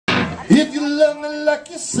love me like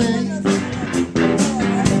you say?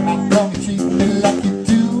 How come you treat me like you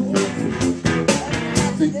do?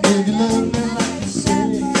 Say, if you love me like you say,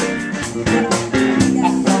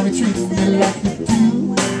 how come you treat me like you do?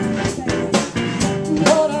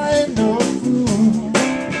 Lord, I ain't no fool.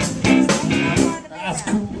 That's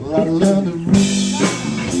cool, I love the rules.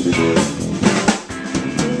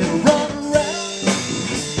 Run around,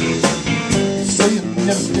 say you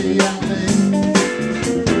never stay out late.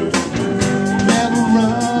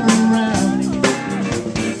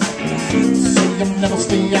 Never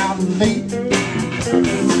stay out late.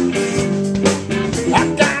 I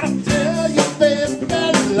gotta tell you, baby,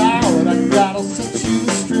 Lord, I gotta set you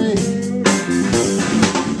straight.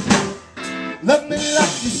 Love me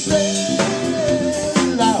like you say,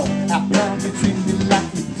 Lord, how come you treat me like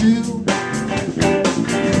you do?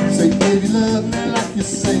 Say, baby, love me like you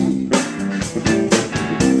say,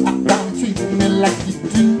 how come you treat me like you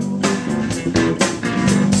do?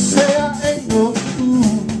 Say I ain't no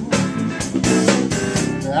fool.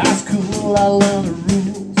 That's cool, I learned the rules.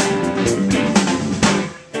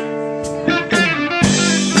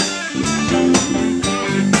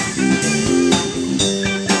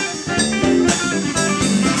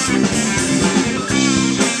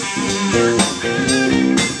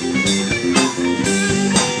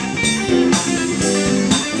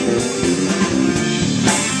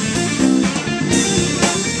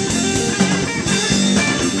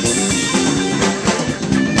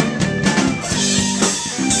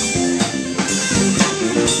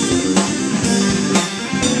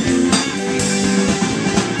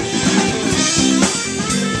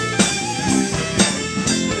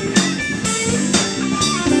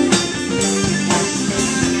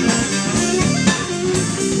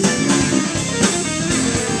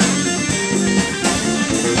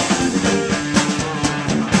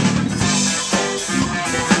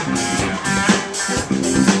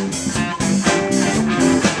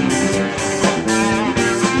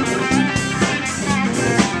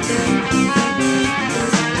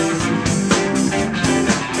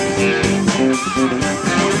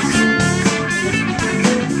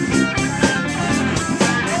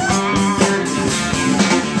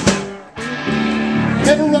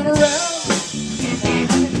 Never run around,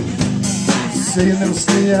 say you never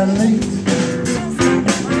stay out late.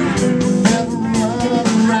 Never run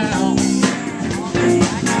around,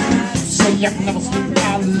 say you never stay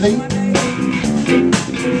out late.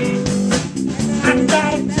 I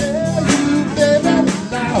gotta tell you, baby,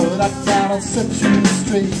 Lord, I gotta set you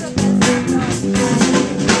straight.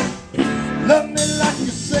 Love me like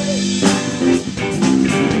you say,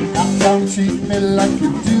 how come you treat me like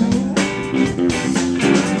you do?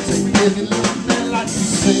 If you love me like you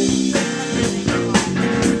say,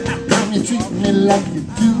 how come you treat me like you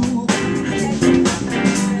do?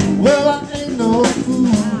 Well, I ain't no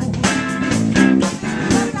fool.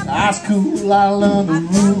 That's cool, I learned the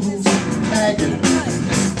rules. Maggie,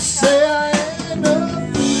 say I ain't no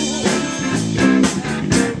fool.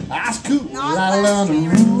 That's cool, I learned the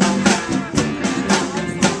rules.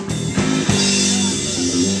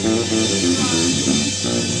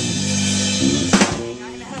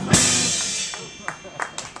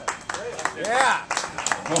 Yeah.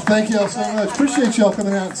 Well, thank you all so much. Appreciate y'all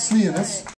coming out and seeing us.